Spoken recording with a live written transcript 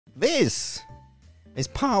This is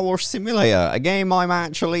Powerwash Simulator, a game I'm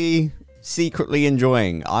actually secretly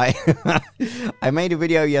enjoying. I made a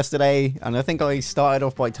video yesterday, and I think I started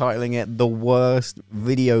off by titling it the worst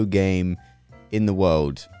video game in the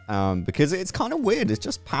world, because it's kind of weird. It's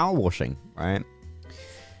just power washing, right?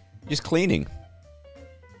 Just cleaning.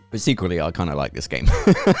 But secretly, I kind of like this game.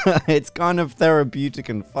 It's kind of therapeutic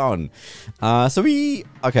and fun.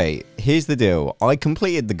 Okay, here's the deal. I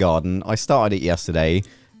completed the garden. I started it yesterday.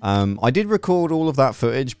 I did record all of that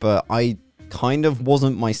footage, but I kind of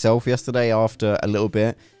wasn't myself yesterday after a little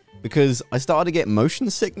bit, because I started to get motion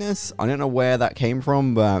sickness. I don't know where that came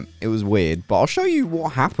from, but it was weird. But I'll show you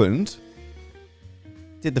what happened.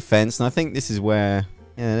 Did the fence, and I think this is where,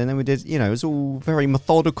 yeah, and then we did, you know, it was all very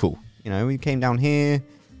methodical. You know, we came down here,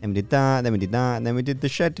 then we did that, then we did that, and then we did the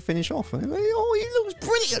shed to finish off. And oh, he looks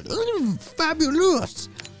brilliant, fabulous.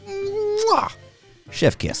 Mwah!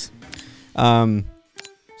 Chef kiss.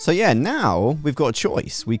 So yeah, now we've got a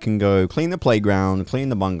choice. We can go clean the playground, clean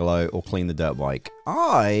the bungalow, or clean the dirt bike.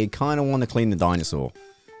 I kind of want to clean the dinosaur.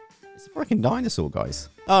 It's a freaking dinosaur, guys.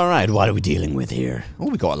 All right, what are we dealing with here? Oh,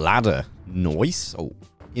 we got a ladder. Nice. Oh,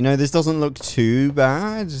 you know, this doesn't look too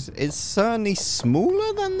bad. It's certainly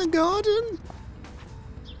smaller than the garden.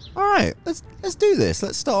 All right, let's do this.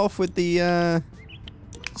 Let's start off with the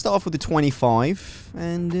 25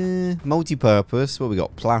 and multi-purpose. Well, we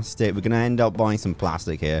got plastic. We're gonna end up buying some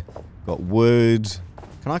plastic here. Got wood.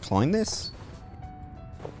 Can I climb this?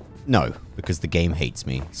 No, because the game hates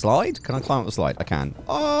me. Slide? Can I climb up the slide? I can.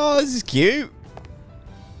 Oh, this is cute.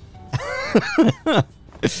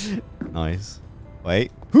 Nice.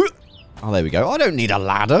 Wait. Oh, there we go. I don't need a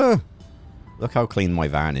ladder. Look how clean my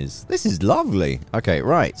van is. This is lovely. Okay,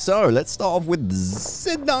 right. So let's start off with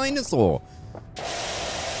the dinosaur.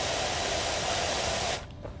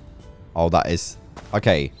 Oh, that is...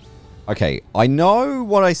 Okay. Okay. I know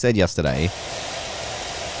what I said yesterday.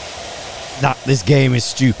 That this game is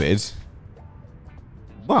stupid.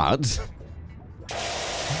 But...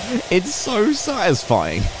 it's so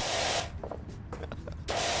satisfying.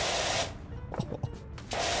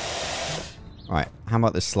 Right. How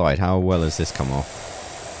about this slide? How well has this come off?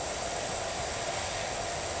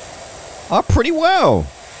 Oh, pretty well.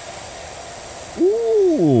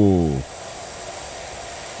 Ooh.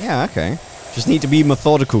 Yeah, okay. Just need to be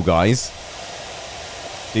methodical, guys.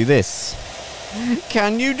 Do this.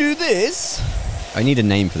 Can you do this? I need a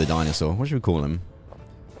name for the dinosaur. What should we call him?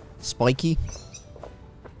 Spiky?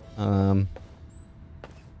 I don't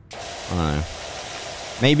know.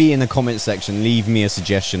 Maybe in the comment section, leave me a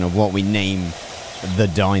suggestion of what we name the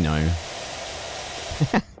dino.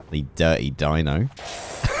 The dirty dino.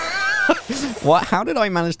 What? How did I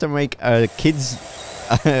manage to make a kid's...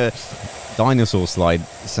 dinosaur slide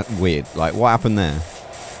weird? Like, what happened there?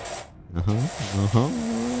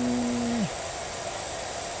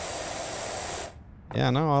 Yeah,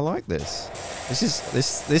 no, I like this.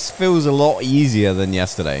 This feels a lot easier than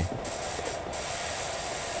yesterday.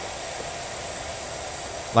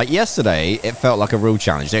 Like yesterday, it felt like a real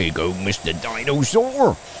challenge. There you go, Mr.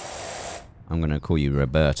 Dinosaur. I'm gonna call you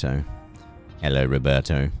Roberto. Hello,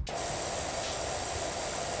 Roberto.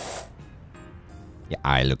 Your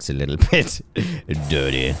eye looks a little bit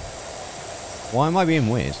dirty. Why am I being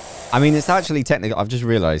weird? I mean, it's actually technical. I've just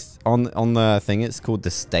realized on the thing, it's called the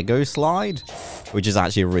Stego slide, which is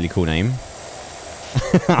actually a really cool name.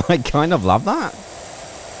 I kind of love that.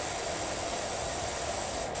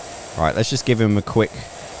 All right, let's just give him a quick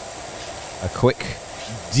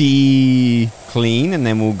clean, and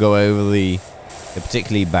then we'll go over the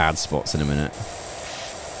particularly bad spots in a minute.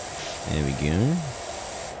 There we go.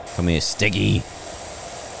 Come here, Steggy.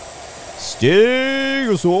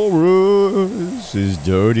 Stegosaurus is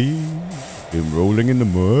dirty. Been rolling in the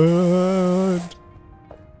mud.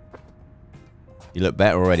 You look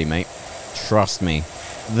better already, mate. Trust me.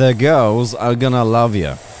 The girls are gonna love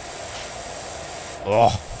you.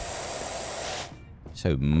 Oh.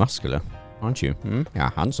 So muscular, aren't you?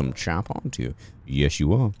 A handsome chap, aren't you? Yes,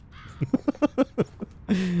 you are.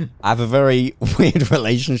 I have a very weird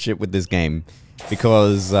relationship with this game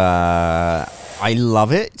because I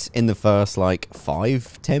love it in the first like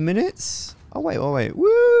 5-10 minutes. Oh wait,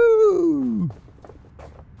 woo!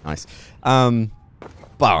 Nice. But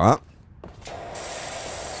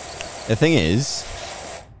the thing is,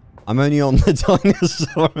 I'm only on the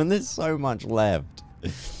dinosaur, and there's so much left.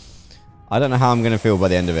 I don't know how I'm going to feel by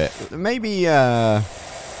the end of it. Maybe have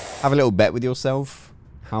a little bet with yourself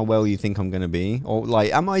how well you think I'm going to be. Or,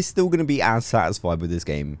 like, am I still going to be as satisfied with this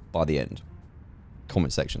game by the end?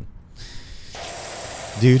 Comment section.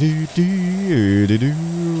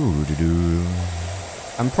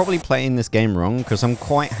 I'm probably playing this game wrong because I'm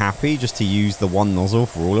quite happy just to use the one nozzle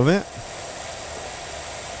for all of it.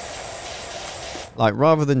 Like,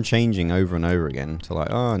 rather than changing over and over again to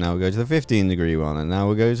like, oh, now we'll go to the 15 degree one, and now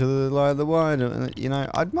we'll go to the, like, the wide, you know,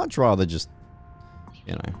 I'd much rather just,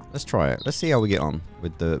 you know, let's try it. Let's see how we get on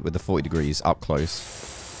with the 40 degrees up close.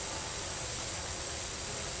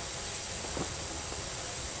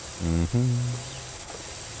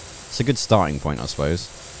 It's a good starting point, I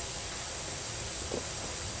suppose.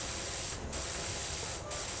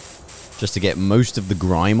 Just to get most of the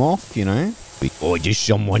grime off, you know? Or just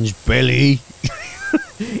someone's belly.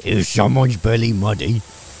 Is someone's belly muddy?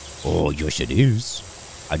 Oh, yes it is.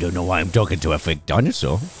 I don't know why I'm talking to a fake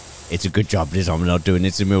dinosaur. It's a good job that I'm not doing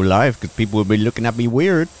this in real life, because people will be looking at me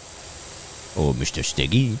weird. Oh, Mr.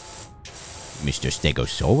 Steggy. Mr.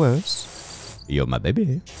 Stegosaurus. You're my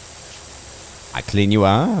baby. I clean you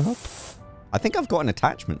up. I think I've got an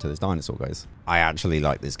attachment to this dinosaur, guys. I actually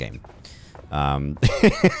like this game.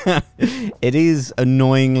 It is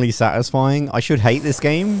annoyingly satisfying. I should hate this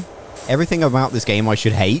game. Everything about this game I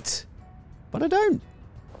should hate. But I don't.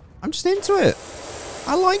 I'm just into it.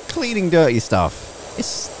 I like cleaning dirty stuff.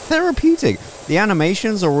 It's therapeutic. The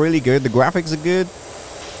animations are really good. The graphics are good.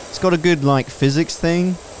 It's got a good, like, physics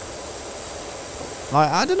thing.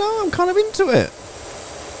 Like, I don't know. I'm kind of into it.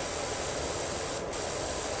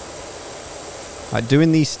 Like,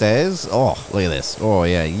 doing these stairs. Oh, look at this. Oh,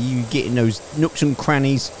 yeah. You get in those nooks and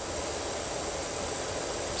crannies.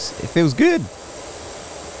 It feels good.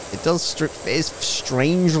 It does. It's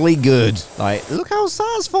strangely good. Like, look how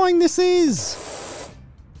satisfying this is.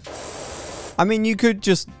 I mean, you could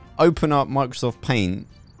just open up Microsoft Paint,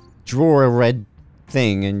 draw a red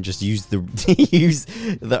thing, and just use the use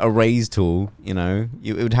the erase tool. You know,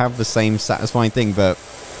 it would have the same satisfying thing. But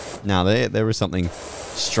now there is something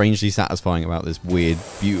strangely satisfying about this weird,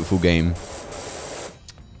 beautiful game,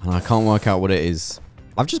 and I can't work out what it is.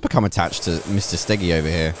 I've just become attached to Mr. Steggy over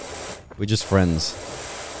here. We're just friends.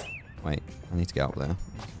 Wait, I need to get up there.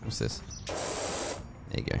 What's this?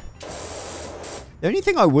 There you go. The only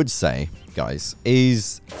thing I would say, guys,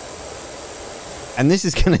 is, and this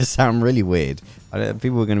is going to sound really weird,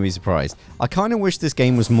 people are going to be surprised, I kind of wish this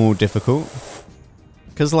game was more difficult.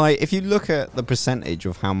 Because, like, if you look at the percentage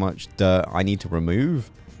of how much dirt I need to remove,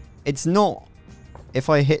 it's not, if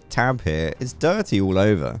I hit tab here, it's dirty all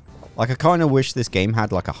over. Like, I kind of wish this game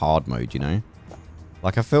had, like, a hard mode, you know?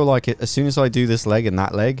 Like, I feel like as soon as I do this leg and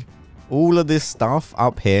that leg, all of this stuff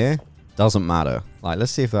up here doesn't matter. Like,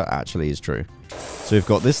 let's see if that actually is true. So we've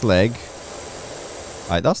got this leg.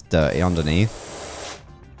 Like, that's dirty underneath.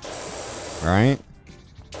 Right?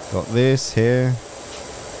 Got this here.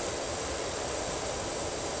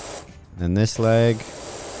 And this leg.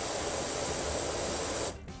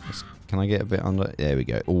 Can I get a bit under? There we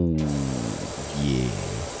go. Oh, yeah.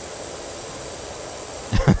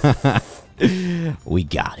 We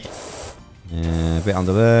got it. A bit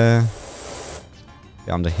under there. A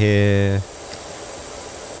bit under here.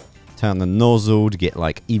 Turn the nozzle to get,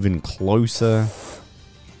 like, even closer.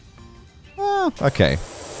 Oh, okay.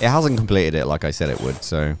 It hasn't completed it like I said it would,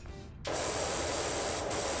 so.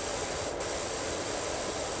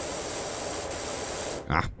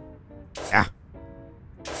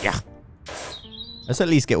 Yeah. Let's at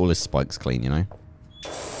least get all his spikes clean, you know?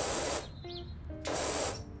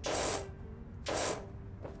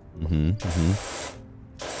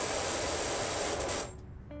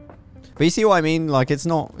 But you see what I mean? Like, it's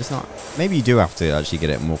not, maybe you do have to actually get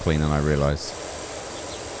it more clean than I realized.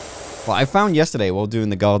 Well, I found yesterday while doing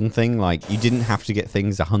the garden thing, like, you didn't have to get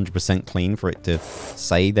things 100% clean for it to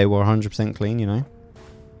say they were 100% clean, you know?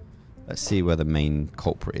 Let's see where the main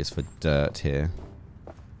culprit is for dirt here.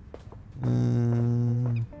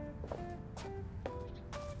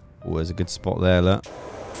 Oh, there's a good spot there, look.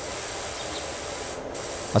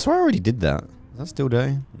 I swear I already did that. Is that still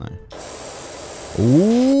dirty? No.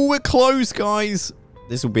 Ooh, we're close, guys.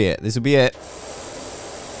 This will be it. This will be it.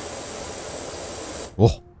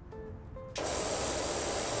 Oh.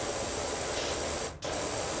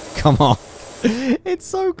 Come on. It's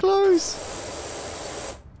so close.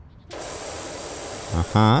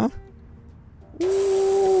 Uh-huh.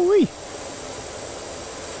 Ooh-wee.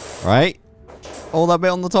 Right. All that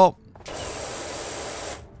bit on the top.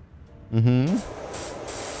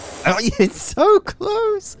 Oh, it's so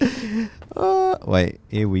close. Wait,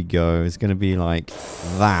 here we go. It's going to be like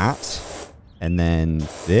that. And then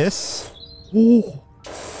this. Ooh.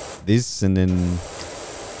 This and then...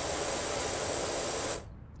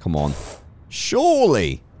 Come on.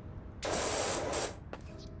 Surely.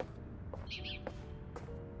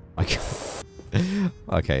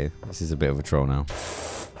 Okay, this is a bit of a troll now.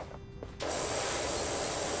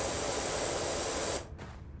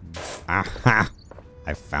 Aha!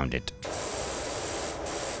 I found it.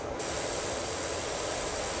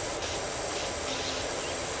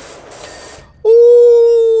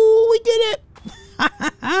 Ooh, we did it!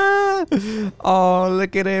 Oh,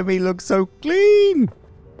 look at him. He looks so clean.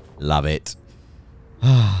 Love it.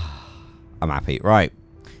 I'm happy. Right.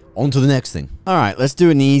 On to the next thing. All right, let's do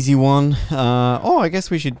an easy one. Oh, I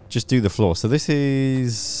guess we should just do the floor. So this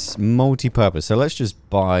is multi-purpose. So let's just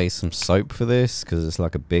buy some soap for this because it's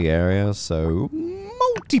like a big area. So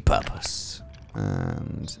multi-purpose.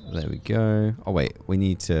 And there we go. Oh, wait. We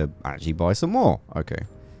need to actually buy some more. Okay.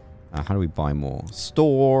 How do we buy more?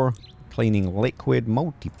 Store. Cleaning liquid.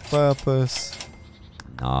 Multi-purpose.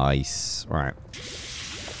 Nice. Right.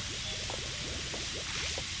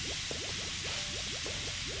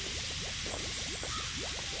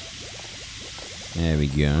 There we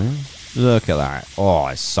go. Look at that. Oh,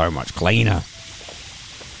 it's so much cleaner.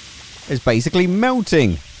 It's basically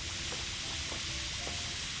melting.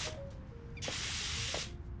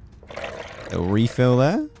 A refill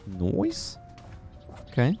there. Nice.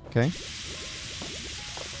 Okay, okay.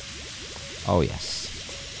 Oh, yes.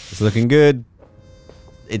 It's looking good.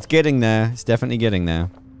 It's getting there. It's definitely getting there.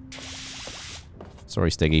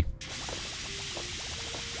 Sorry, Stiggy.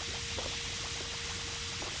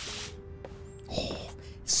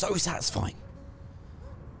 So satisfying.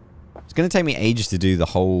 It's going to take me ages to do the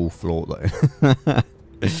whole floor, though.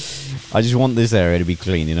 I just want this area to be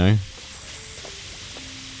clean, you know?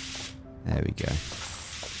 There we go.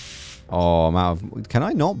 Oh, I'm out of... Can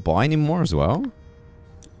I not buy any more as well?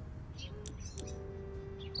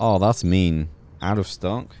 Oh, that's mean. Out of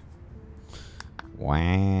stock?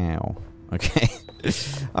 Wow. Okay.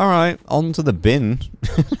 Alright, on to the bin.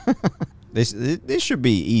 This should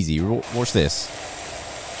be easy. Watch this.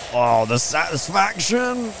 Oh, the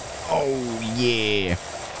satisfaction! Oh, yeah.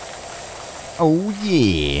 Oh,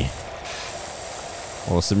 yeah.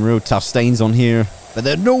 Oh, some real tough stains on here. But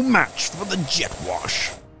they're no match for the jet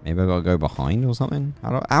wash. Maybe I gotta go behind or something?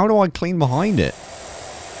 How do I clean behind it?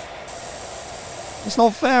 It's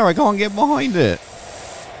not fair. I can't get behind it.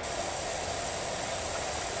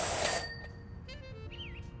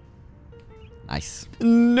 Nice.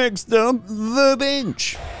 Next up, the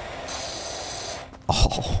bench.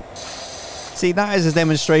 Oh, see, that is a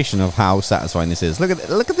demonstration of how satisfying this is. Look at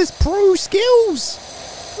this pro skills.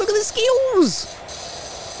 Look at the skills.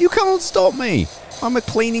 You can't stop me. I'm a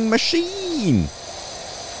cleaning machine.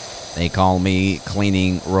 They call me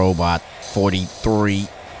Cleaning Robot 43.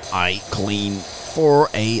 I clean for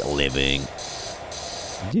a living.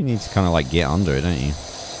 You do need to kind of like get under it, don't you?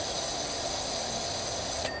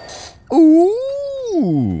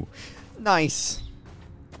 Ooh, nice.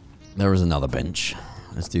 There is another bench.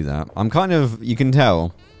 Let's do that. I'm kind of, you can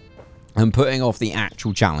tell, I'm putting off the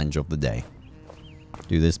actual challenge of the day.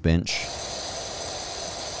 Do this bench.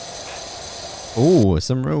 Oh,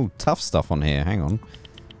 some real tough stuff on here. Hang on.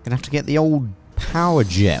 Gonna have to get the old power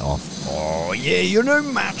jet off. Oh, yeah, you're no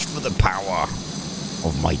match for the power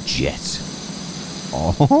of my jet.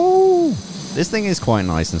 Oh, this thing is quite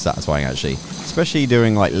nice and satisfying, actually. Especially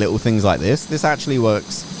doing, like, little things like this. This actually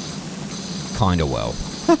works kind of well.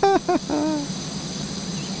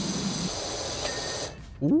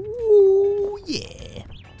 Ooh, yeah.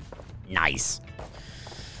 Nice.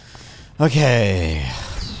 Okay.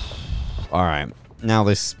 Alright. Now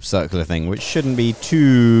this circular thing, which shouldn't be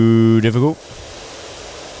too difficult.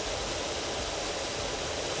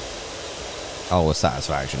 Oh, the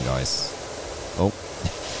satisfaction, guys. Oh.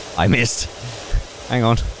 I missed. Hang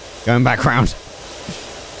on. Going back round.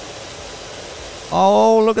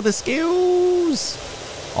 Oh, look at the skills.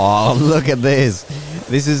 Oh, look at this.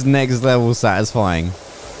 This is next level satisfying.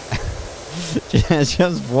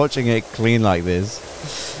 Just watching it clean like this.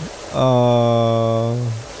 Oh,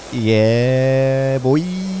 yeah, boy.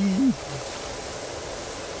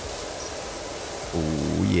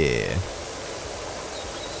 Oh, yeah.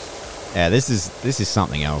 Yeah, this is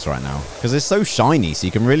something else right now. Because it's so shiny, so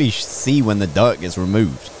you can really see when the dirt gets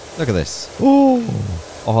removed. Look at this. Oh,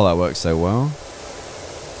 that works so well.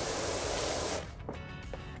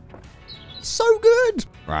 So good.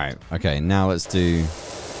 Right, okay, now let's do...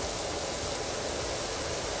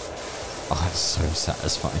 Oh, it's so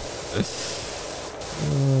satisfying.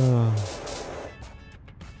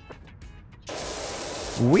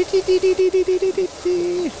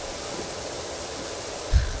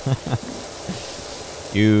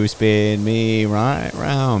 You spin me right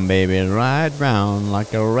round, baby, right round,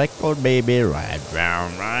 like a record, baby, right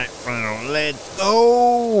round, right round, let's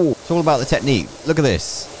go. It's all about the technique. Look at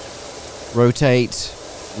this. Rotate,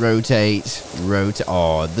 rotate, rotate.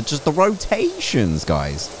 Oh, just the rotations,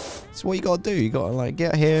 guys. That's what you gotta do. You gotta like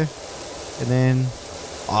get here, And then...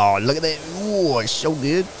 Oh, look at that. Oh, it's so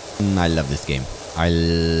good. I love this game. I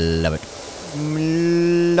love it.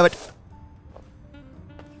 Love it.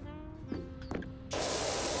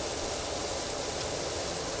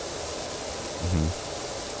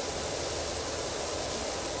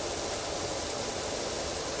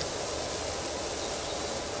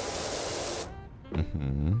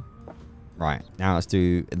 Right, now let's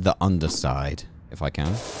do the underside, if I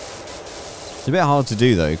can. It's a bit hard to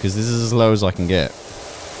do, though, because this is as low as I can get.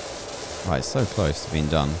 Right, it's so close to being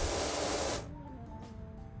done.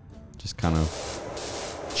 Just kind of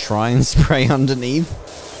try and spray underneath.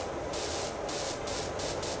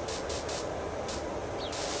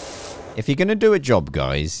 If you're going to do a job,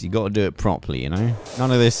 guys, you got to do it properly, you know?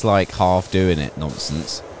 None of this, like, half doing it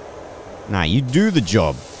nonsense. Nah, you do the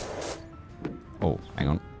job. Oh, hang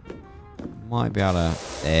on. Might be able to...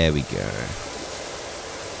 There we go.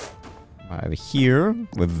 Right over here.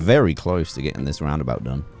 We're very close to getting this roundabout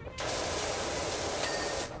done.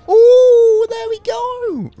 Oh, there we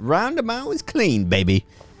go. Roundabout is clean, baby.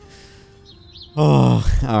 Oh,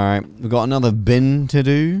 alright. We've got another bin to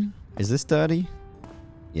do. Is this dirty?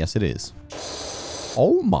 Yes, it is.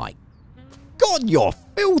 Oh my God, you're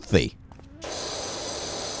filthy.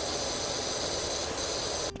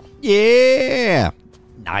 Yeah.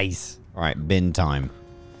 Nice. All right, bin time.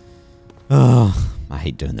 Oh, I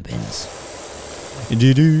hate doing the bins.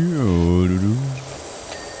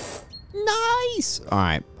 Nice. All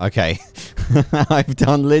right. Okay. I've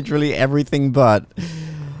done literally everything but...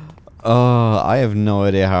 Oh, I have no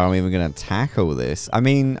idea how I'm even going to tackle this. I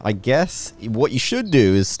mean, I guess what you should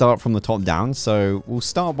do is start from the top down. So we'll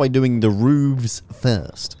start by doing the roofs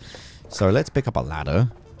first. So let's pick up a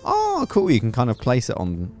ladder. Oh, cool. You can kind of place it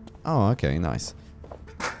on... Oh, okay. Nice.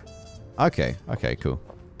 Okay. Okay, cool.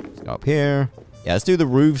 Let's go up here. Yeah, let's do the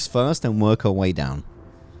roofs first and work our way down.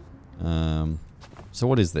 So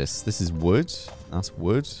what is this? This is wood. That's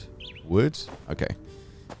wood. Wood. Okay.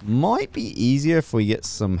 Might be easier if we get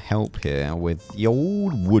some help here with the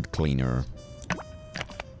old wood cleaner.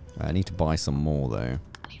 I need to buy some more, though.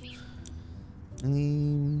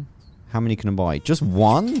 How many can I buy? Just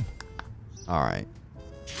one? Alright.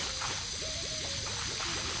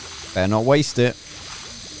 Better not waste it.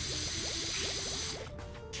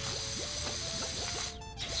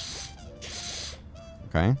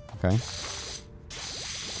 Okay, okay.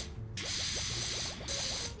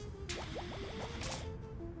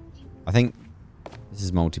 I think this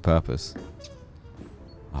is multi-purpose.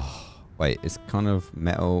 Oh, wait, it's kind of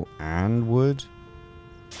metal and wood?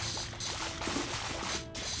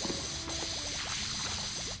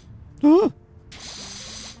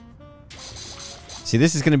 See,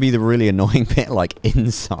 this is going to be the really annoying bit, like,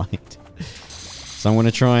 inside. So I'm going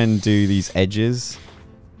to try and do these edges.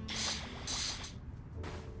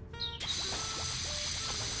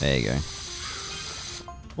 There you go.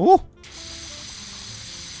 Oh!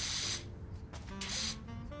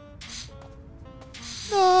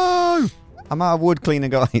 No! I'm out of wood cleaner,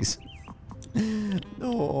 guys.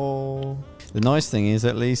 No. The nice thing is,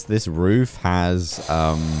 at least, this roof has,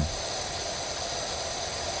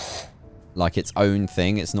 like, its own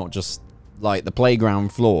thing. It's not just, like, the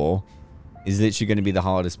playground floor is literally going to be the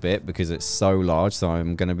hardest bit because it's so large. So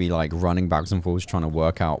I'm going to be, like, running backwards and forwards trying to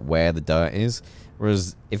work out where the dirt is.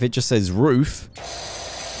 Whereas if it just says roof,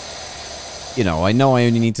 you know I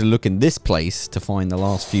only need to look in this place to find the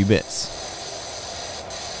last few bits.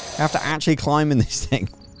 I have to actually climb in this thing.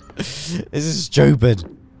 This is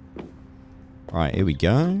stupid. Right, here we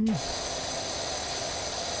go.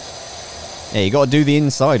 Yeah, you got to do the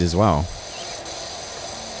inside as well.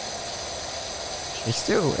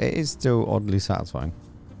 It is still oddly satisfying.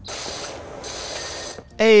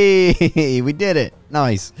 Hey, we did it.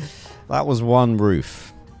 Nice. That was one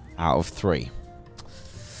roof out of 3.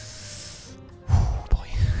 Oh, boy.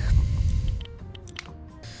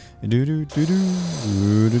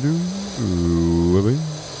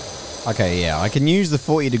 Okay, yeah, I can use the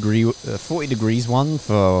 40 degrees one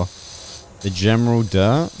for the general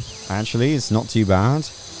dirt. Actually, it's not too bad.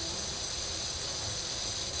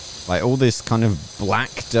 Like all this kind of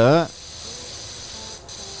black dirt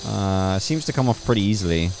seems to come off pretty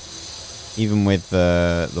easily. Even with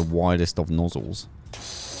the widest of nozzles.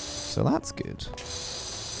 So that's good.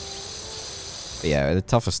 But yeah, the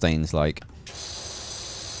tougher stains, like...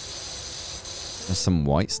 There's some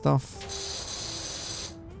white stuff.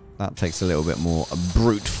 That takes a little bit more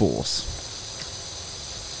brute force.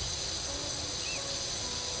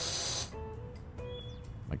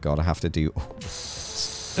 My God, I have to do...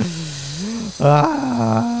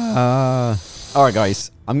 Alright,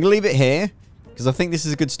 guys. I'm going to leave it here. Because I think this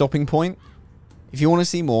is a good stopping point. If you want to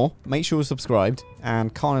see more, make sure you're subscribed,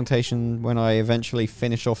 and connotation when I eventually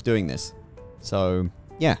finish off doing this. So,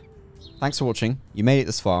 yeah. Thanks for watching. You made it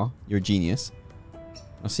this far. You're a genius.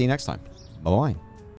 I'll see you next time. Bye-bye.